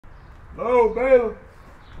Oh, bailiff.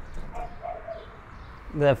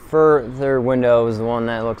 The further window is the one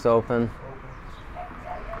that looks open.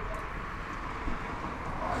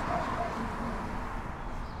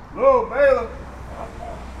 Oh, bailiff.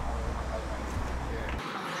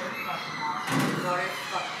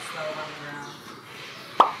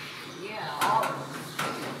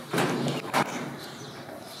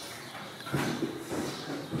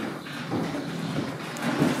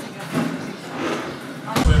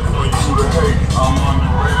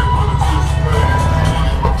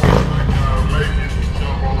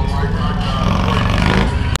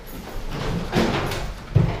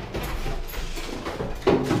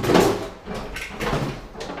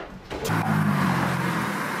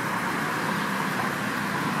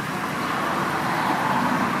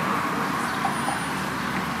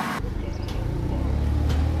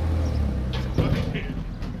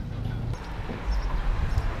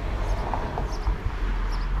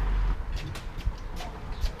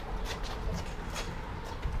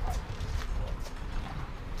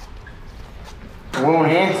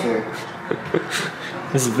 Won't answer.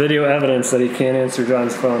 This is video evidence that he can't answer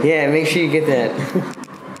John's phone. Yeah, make sure you get that.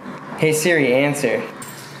 Hey Siri, answer.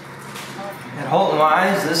 At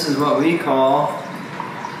HoltonWise, this is what we call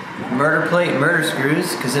murder plate murder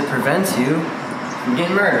screws because it prevents you from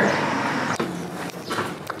getting murdered.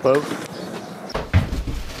 Hello?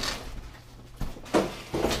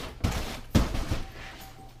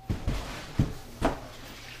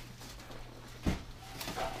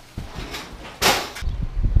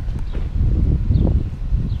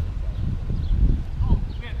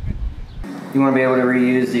 You want to be able to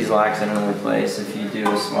reuse these locks in another place if you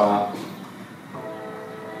do a swap.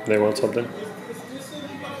 They want something?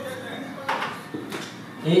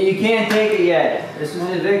 You can't take it yet. This is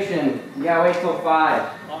an eviction. You gotta wait till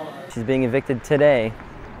 5. She's being evicted today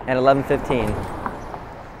at 11:15.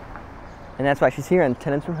 And that's why she's here on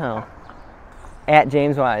Tenants from Hell. At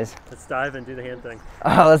James Wise. Let's dive and do the hand thing.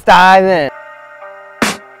 Oh, let's dive in.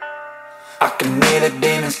 I can hear the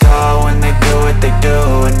demons call when they do what they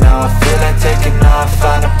do. And now I feel like taking off,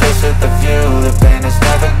 find a place with a view. The pain is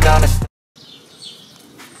never gonna stop.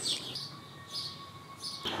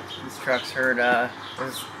 This truck's heard, had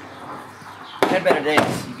better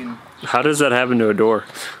days. You can... How does that happen to a door?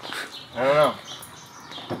 I don't know.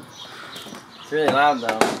 It's really loud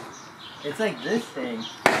though. It's like this thing. It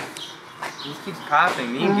just keeps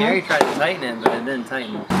popping. Me and Gary tried to tighten it, but it didn't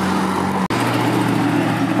tighten.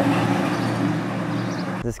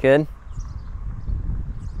 Is this good?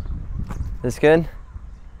 This good?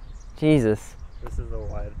 Jesus. This is a little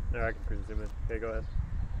wide. No, I can zoom in. Okay, go ahead.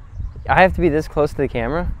 I have to be this close to the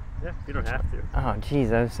camera? Yeah, you don't have to. Oh,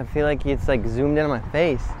 jeez. I feel like it's like zoomed in on my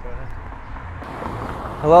face. Go ahead.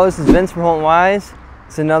 Hello, this is Vince from Holton-Wise.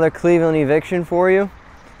 It's another Cleveland eviction for you.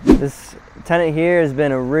 This tenant here has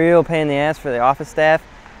been a real pain in the ass for the office staff.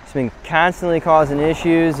 She's been constantly causing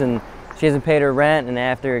issues and she hasn't paid her rent, and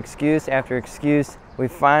after excuse, we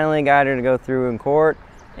finally got her to go through in court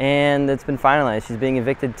and it's been finalized. She's being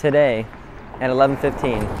evicted today at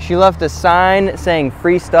 11:15. She left a sign saying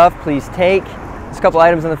free stuff, please take. There's a couple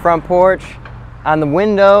items on the front porch. On the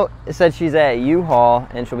window, it said she's at U-Haul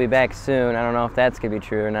and she'll be back soon. I don't know if that's gonna be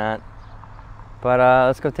true or not. But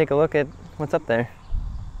let's go take a look at what's up there.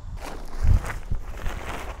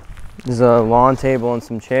 There's a lawn table and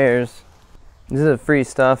some chairs. This is the free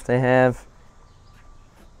stuff they have.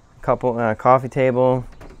 A couple, coffee table,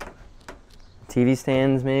 TV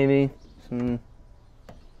stands maybe, some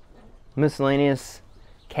miscellaneous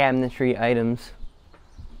cabinetry items.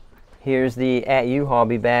 Here's the at U-Haul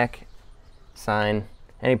be back sign.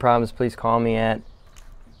 Any problems, please call me at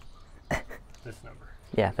This number.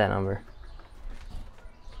 yeah, that number.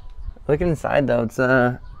 Looking inside though, it's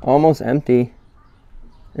almost empty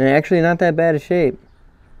and actually not that bad of shape.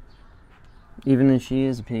 Even though she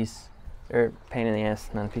is a piece, or pain in the ass,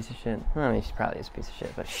 not a piece of shit. Well, I mean, she probably is a piece of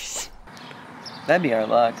shit, but that'd be our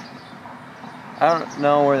luck. I don't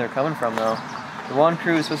know where they're coming from though. The one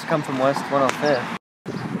crew is supposed to come from West 105th.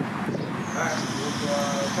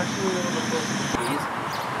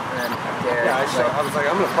 Yeah, I was like,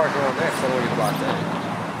 I'm gonna park around there, so I don't want to block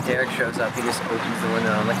that. Derek shows up, he just opens the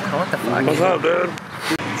window. I'm like, oh, what the fuck? What's up, dude?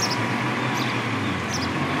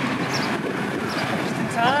 Just in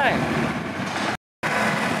time.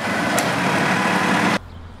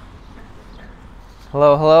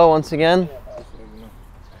 Hello, hello, once again.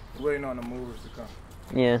 We're waiting on the movers to come.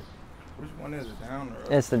 Yeah. Which one is it, down or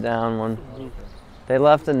up? It's the down one. Okay. They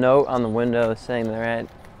left a note on the window saying they're at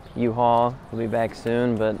U-Haul. We'll be back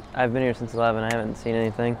soon, but I've been here since 11. I haven't seen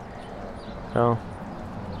anything. So.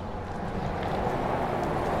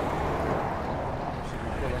 Should be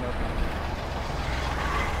pulling up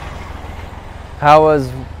How was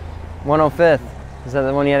 105th? Is that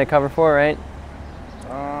the one you had to cover for, right?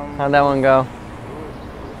 How'd that one go? It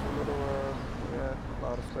was a little, yeah, a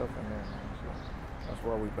lot of stuff in there, man. So that's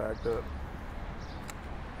why we backed up.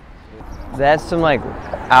 That's some like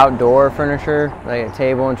outdoor furniture, like a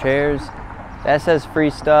table and chairs. That says free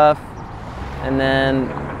stuff. And then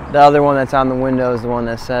the other one that's on the window is the one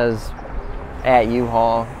that says at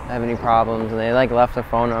U-Haul, have any problems? And they like left a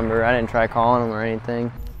phone number. I didn't try calling them or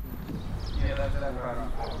anything. Yeah, that's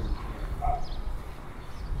problem.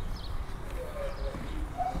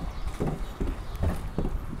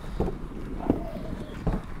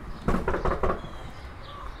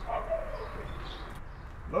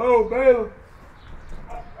 Hello, Baylor.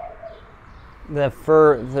 The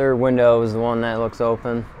further window is the one that looks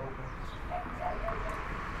open.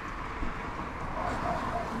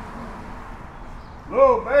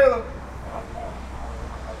 Hello, Baylor.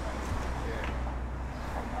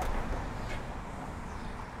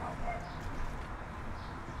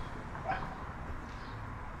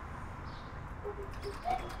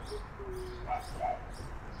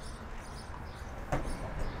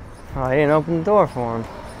 Oh, I didn't open the door for him.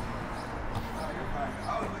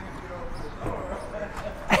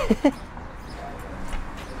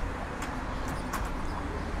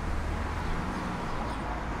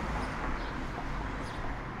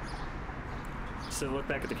 So look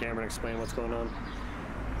back at the camera and explain what's going on.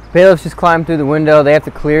 Bailiffs just climbed through the window. They have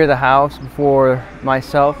to clear the house before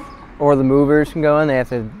myself or the movers can go in. They have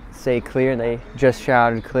to say clear. They just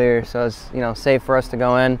shouted clear, so it's, you know, safe for us to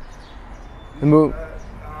go in. The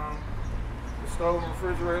Stove and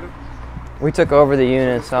refrigerator. We took over the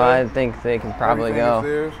unit, so I think they can probably go.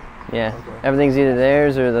 Theirs? Yeah, Okay. Everything's either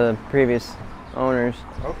theirs or the previous owners.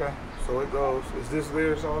 Okay, so it goes. Is this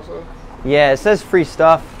theirs also? Yeah, it says free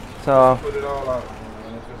stuff, so. Put it all out,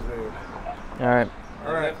 and it's just theirs. All right.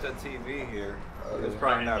 All right. Left the TV here. It's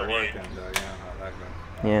probably not working though. Yeah, how that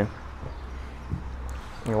goes. Yeah.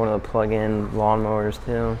 You're one of the plug-in lawnmowers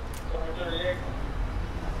too.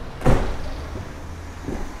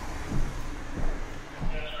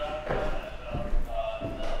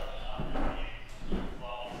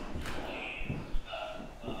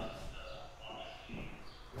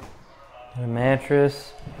 A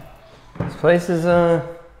mattress. This place is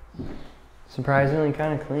surprisingly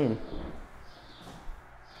kind of clean.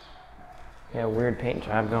 Yeah, weird paint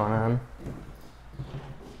job going on.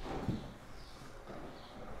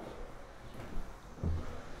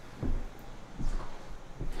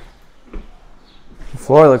 The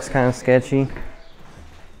floor looks kind of sketchy.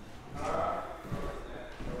 I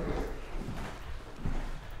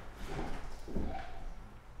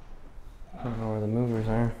don't know where the movers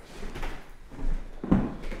are.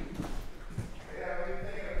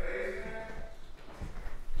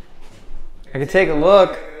 I could take a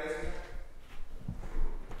look.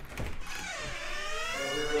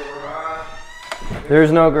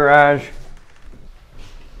 There's no garage.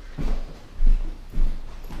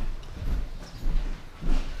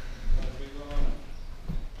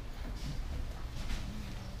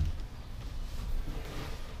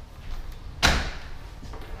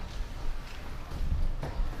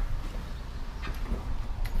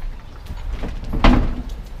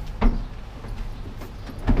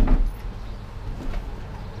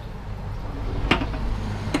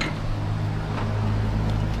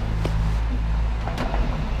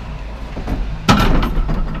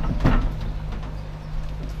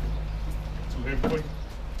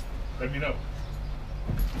 Let me know.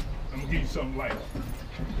 I'm gonna give you something light.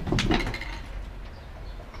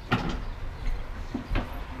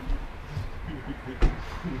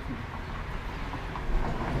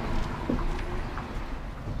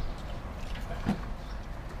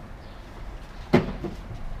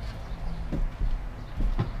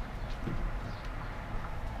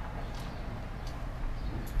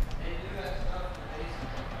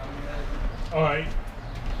 All right.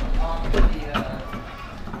 I'll put the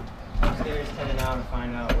upstairs tenant out and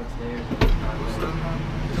find out what's theirs.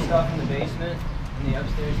 The stuff in the basement and the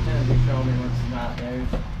upstairs tenant will show me what's not theirs.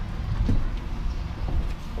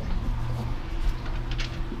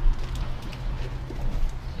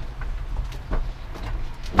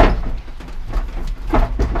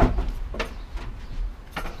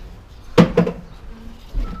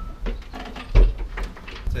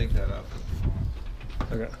 Take that up.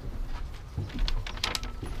 Okay.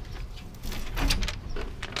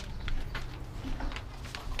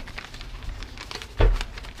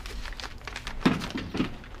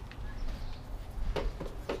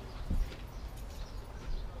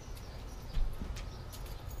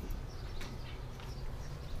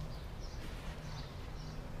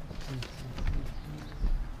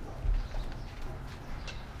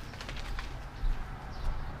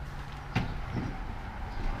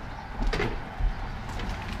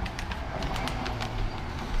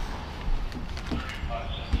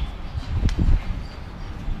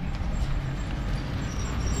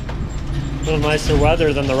 little nicer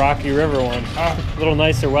weather than the Rocky River one. A little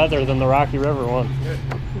nicer weather than the Rocky River one.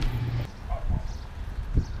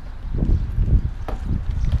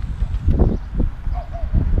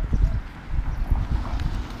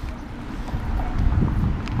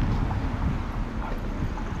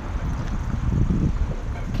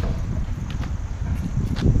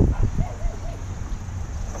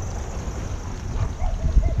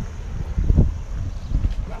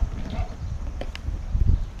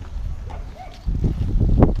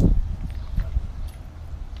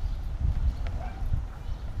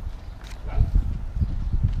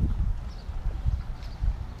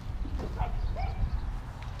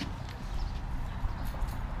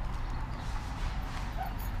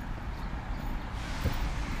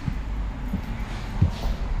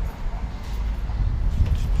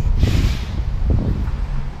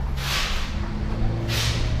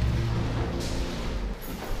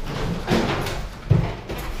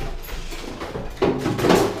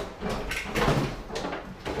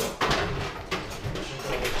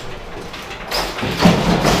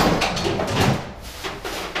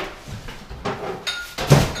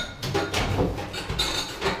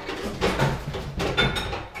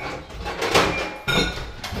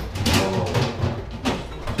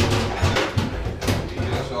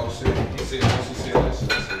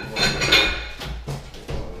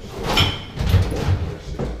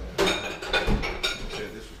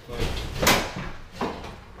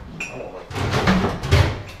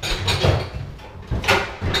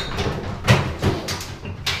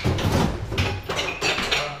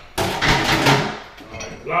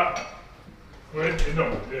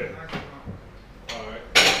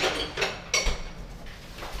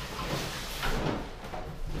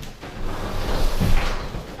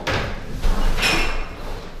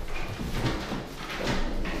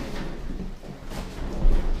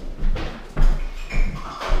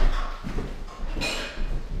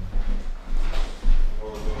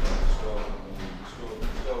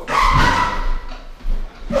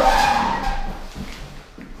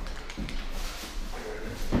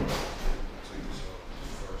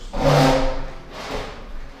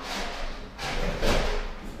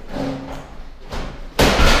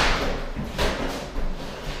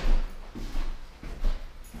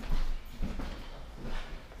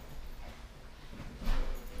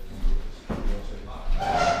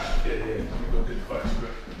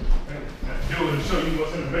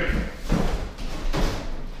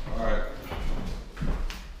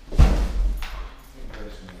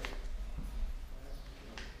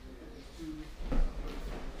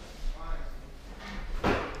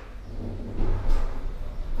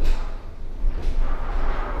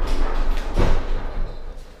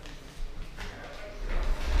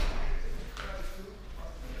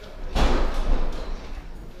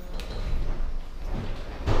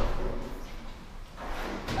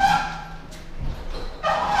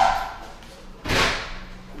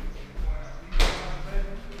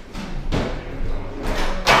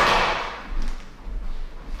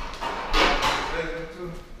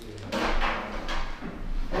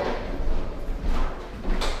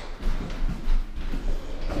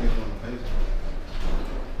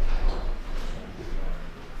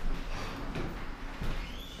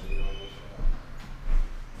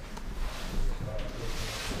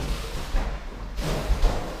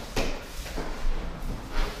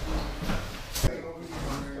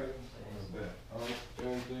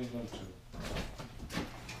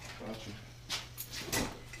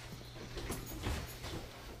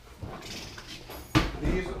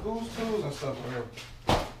 Whose tools and stuff are here?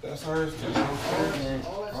 That's hers too.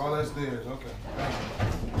 All that's theirs. Okay.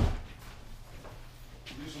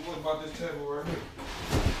 You should look about this table right here.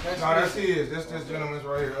 No, that's his. That's this gentleman's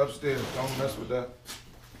right here upstairs. Don't mess with that.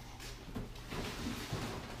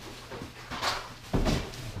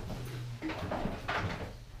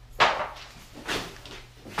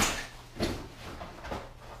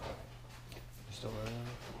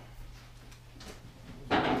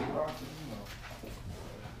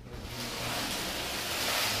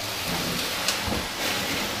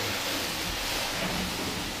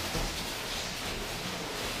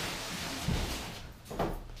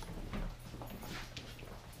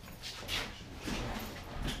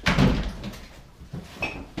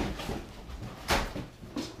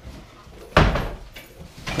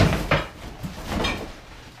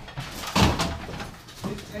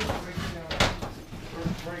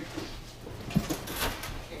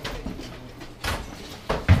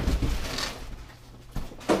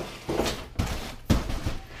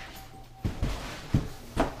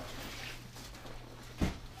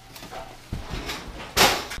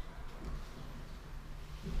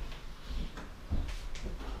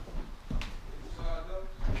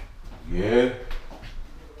 Yeah.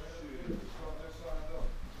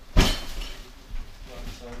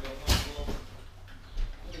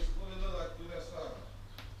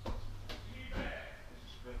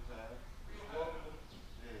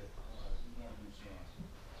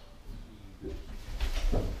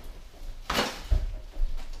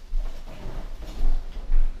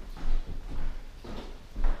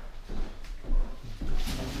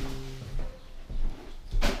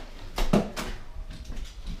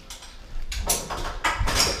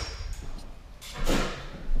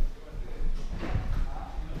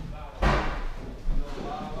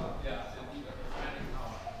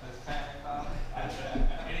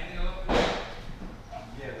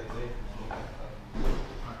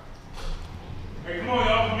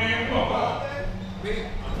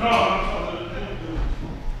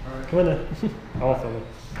 Come in there. I'll film it.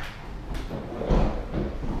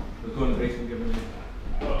 Let's go in the basement, give me.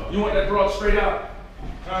 You want that broad straight out?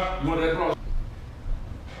 Huh? You want that broad?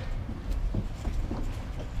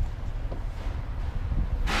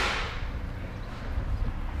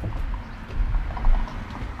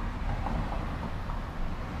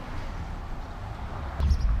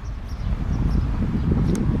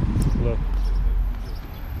 Look.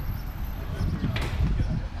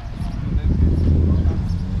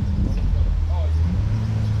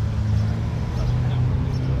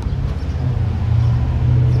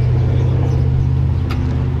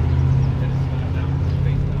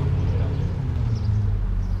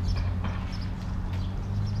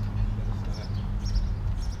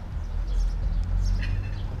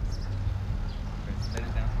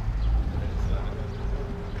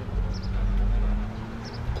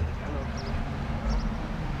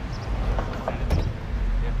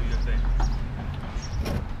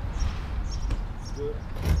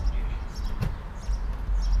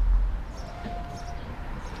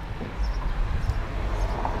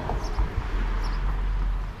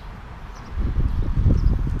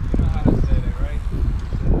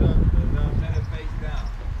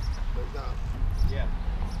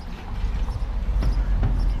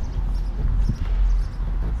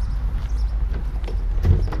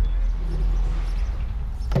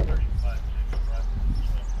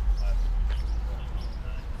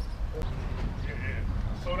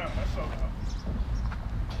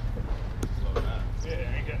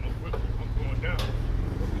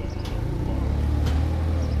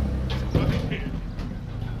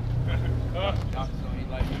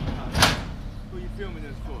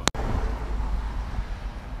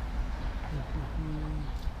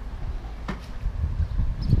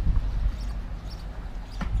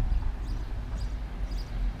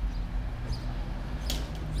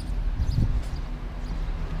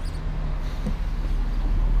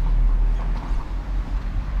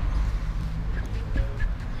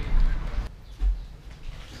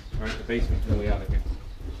 Alright, the basement's really out of here.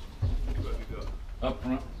 Up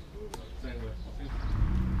front. Same way.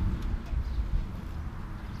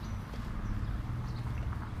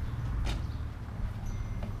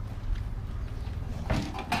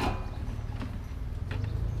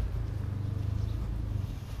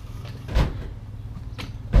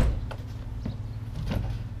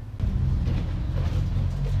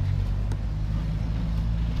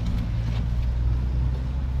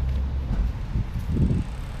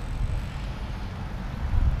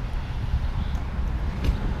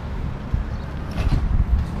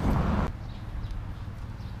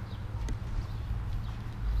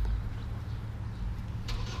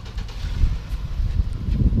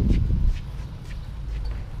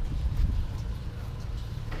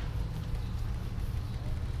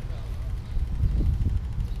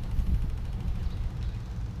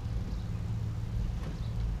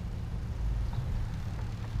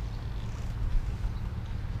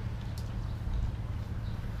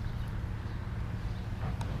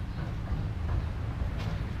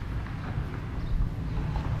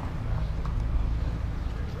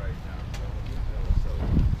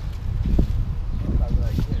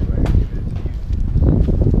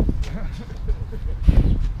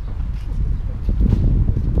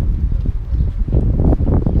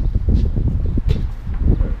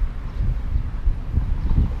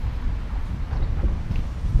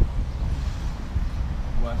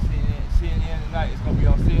 CNN tonight. It's gonna be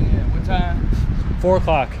on CNN. What time? 4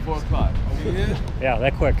 o'clock. 4 o'clock. Yeah,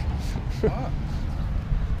 that quick.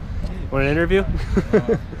 Want an interview?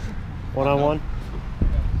 One-on-one?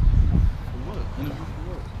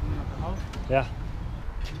 Yeah.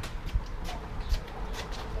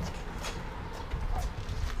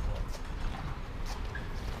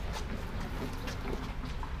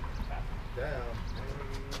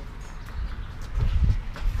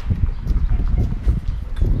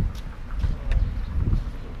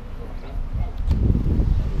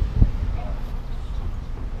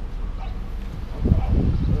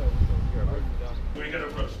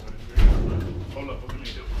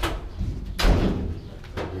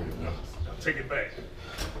 take it back.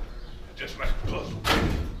 Just like a puzzle.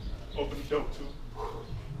 Open the door too.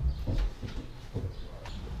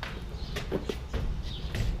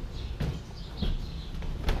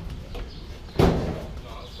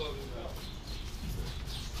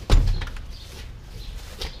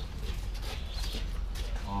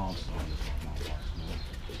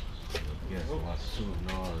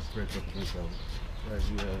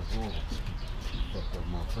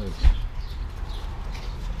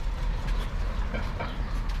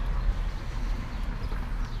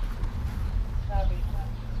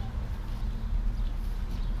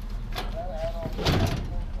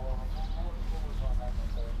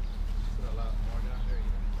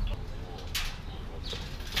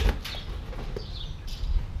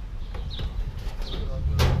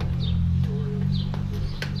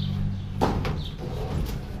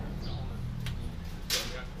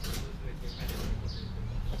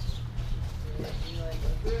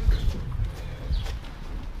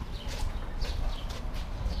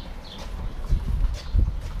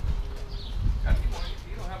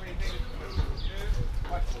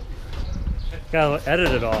 Gotta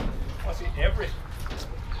edit it all. I see every.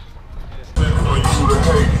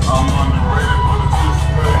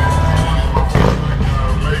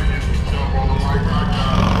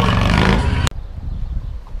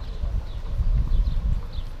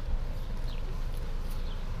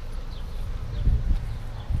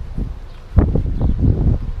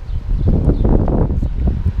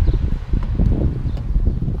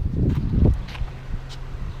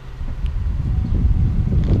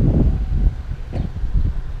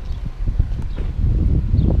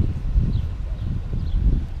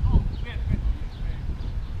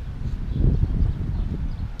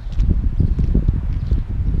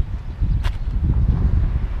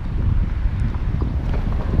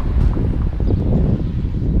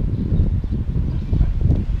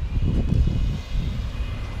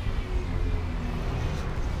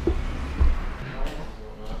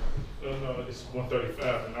 It's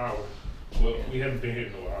 135 an hour. Well, we haven't been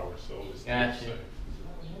here no hour, so it's Gotcha.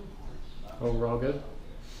 Oh, we're all good?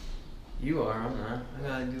 You are, I'm not. I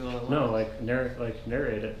gotta do all the work. No, like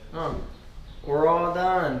narrate it. Oh, we're all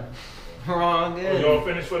done. We're all good. You all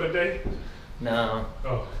finished for the day? No.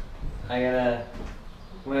 Oh. I gotta,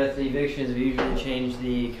 with the evictions, we usually change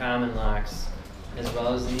the common locks as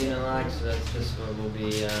well as the unit locks, so that's just what we'll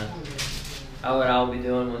be, what I'll be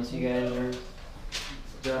doing once you guys are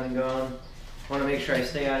done and gone. I want to make sure I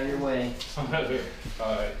stay out of your way.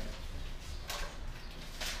 Alright.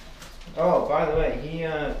 Oh, by the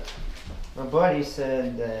way, my buddy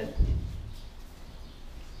said that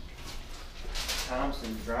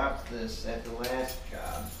Thompson dropped this at the last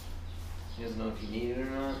job. He doesn't know if you need it or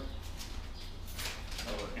not.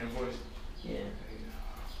 Oh, invoice? Yeah.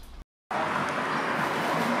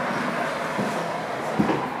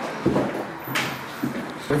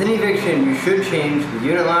 With an eviction, you should change the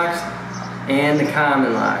unit locks and the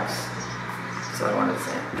common locks. That's all I wanted to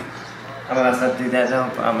say. I'm about to do that though.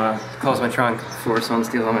 I'm gonna close my trunk before someone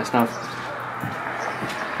steals all my stuff.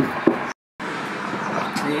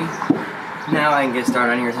 See? Now I can get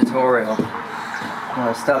started on your tutorial.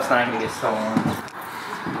 Well, stuff's not gonna get stolen.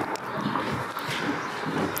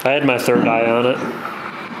 I had my third eye on it.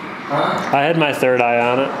 Huh? I had my third eye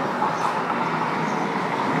on it.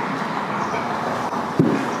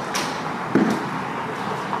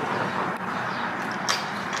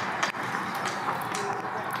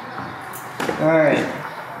 Alright.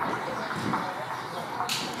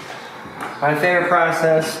 My favorite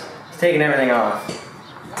process is taking everything off.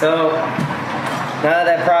 So, now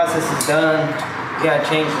that process is done, you gotta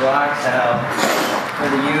change the locks out for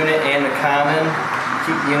the unit and the common.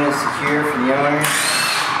 Keep the unit secure for the owner.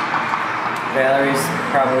 Valerie's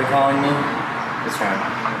probably calling me. This round.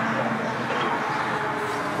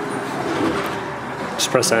 Just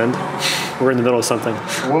press end. We're in the middle of something.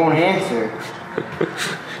 Won't answer.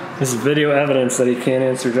 This is video evidence that he can't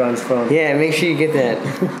answer John's phone. Yeah, make sure you get that.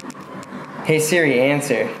 Hey Siri,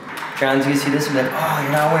 answer. John's gonna see this and be like, oh,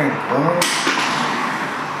 you're not wearing clothes?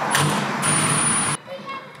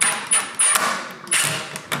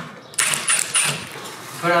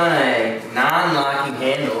 Put on a non-locking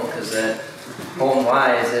handle, because at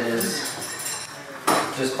HoltonWise it is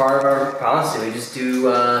just part of our policy. We just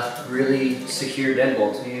do really secure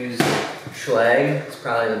deadbolts. We use Schlag, it's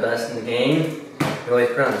probably the best in the game. We always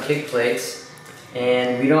put on the kick plates.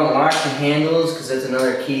 And we don't lock the handles because that's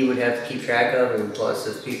another key we'd have to keep track of, and plus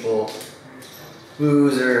if people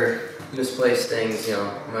lose or misplace things, you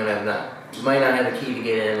know, might not have a key to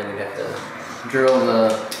get in, and we'd have to drill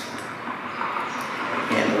the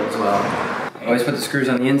handle as well. Always put the screws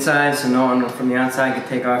on the inside so no one from the outside can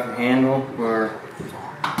take off your handle or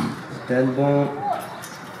deadbolt.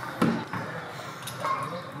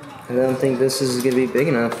 I don't think this is going to be big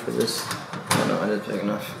enough for this. Oh no, it is big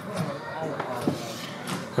enough.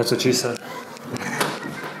 That's what she said.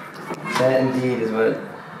 That indeed is what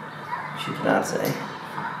she did not say.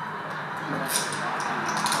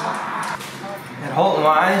 At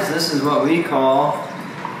HoltonWise, this is what we call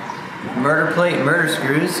murder plate murder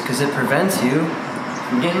screws because it prevents you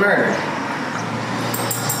from getting murdered.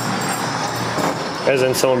 As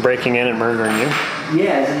in someone breaking in and murdering you?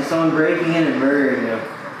 Yeah, as in someone breaking in and murdering you.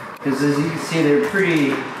 Because as you can see, they're pretty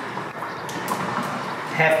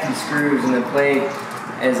hefty screws, and the plate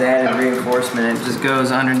is added reinforcement. It just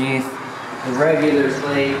goes underneath the regular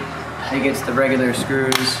plate. It gets the regular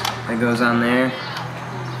screws that goes on there.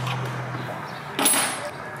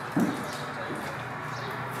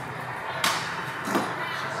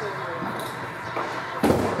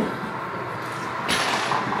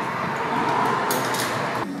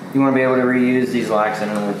 You want to be able to reuse these locks in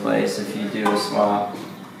another place if you do a swap.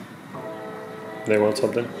 They want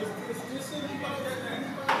something?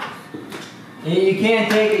 You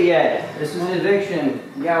can't take it yet. This is an eviction.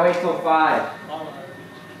 You gotta wait till 5. I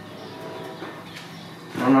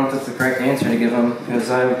don't know if that's the correct answer to give them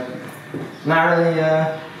because I'm not really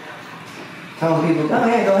telling people, oh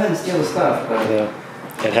yeah, go ahead and steal the stuff. But yeah,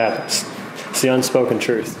 it happens. It's the unspoken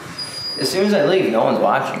truth. As soon as I leave, no one's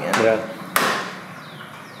watching it. Yeah.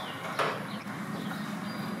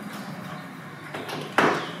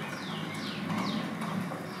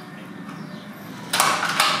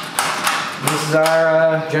 This is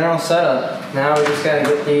our general setup. Now we just gotta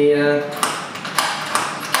get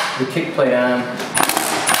the kick plate on.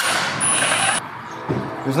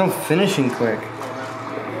 There's no finishing quick.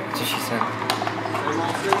 That's what she said.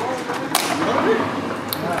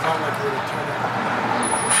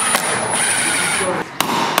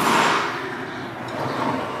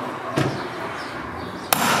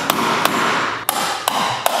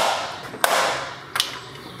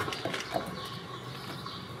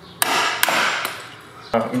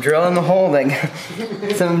 I'm drilling the hole that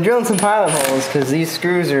so I'm drilling some pilot holes because these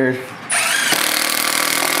screws are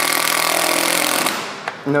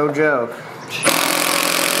no joke.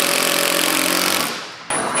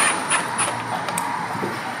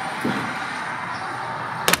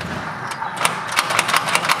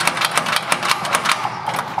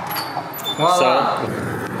 Voila.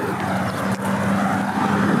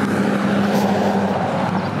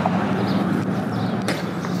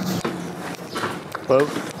 Hello?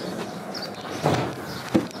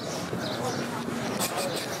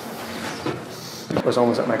 I was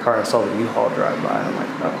almost at my car and I saw the U-Haul drive by and I'm like,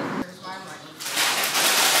 oh.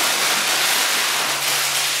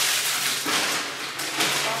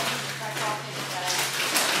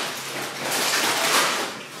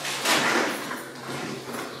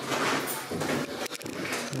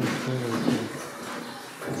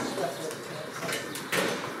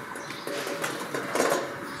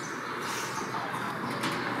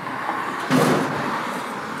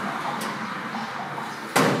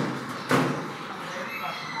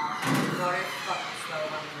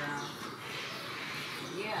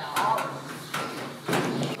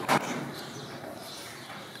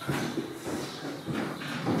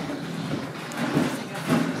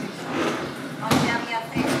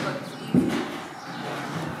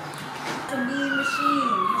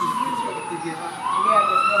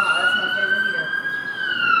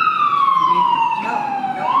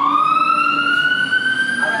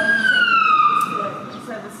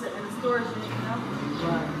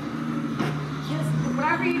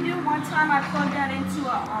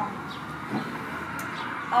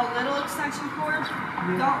 A little extension cord.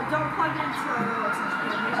 Don't plug it into a little extension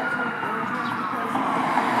cord. Make sure it's one of the orange ones because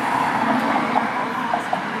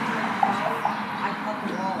I cut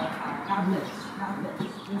the wall apart. Not this.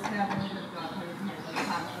 This happened with the top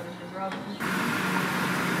of the rug.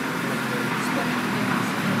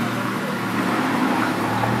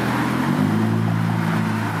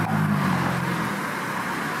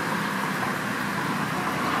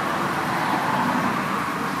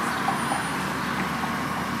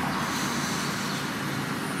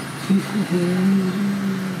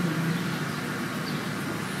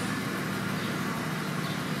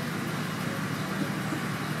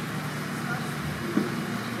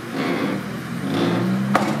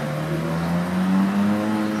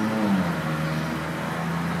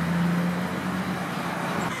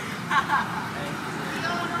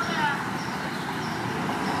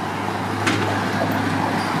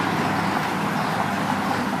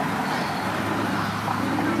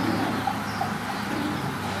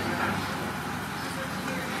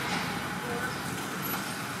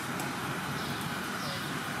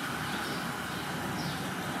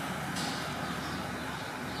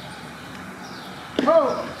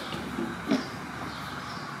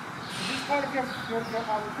 trying to get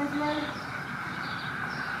our refrigerator.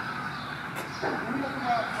 Let me look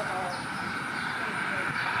about.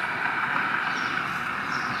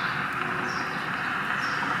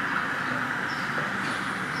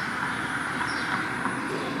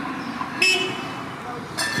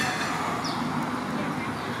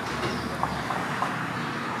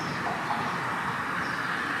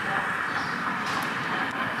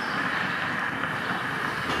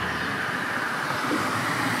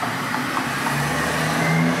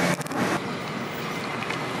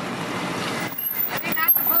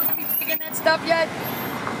 Stuff yet?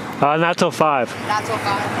 Not till 5. Not till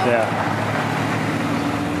 5. Yeah.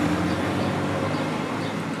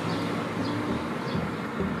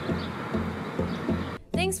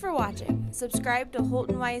 Thanks for watching. Subscribe to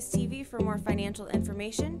HoltonWise TV for more financial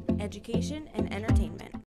information, education, and entertainment.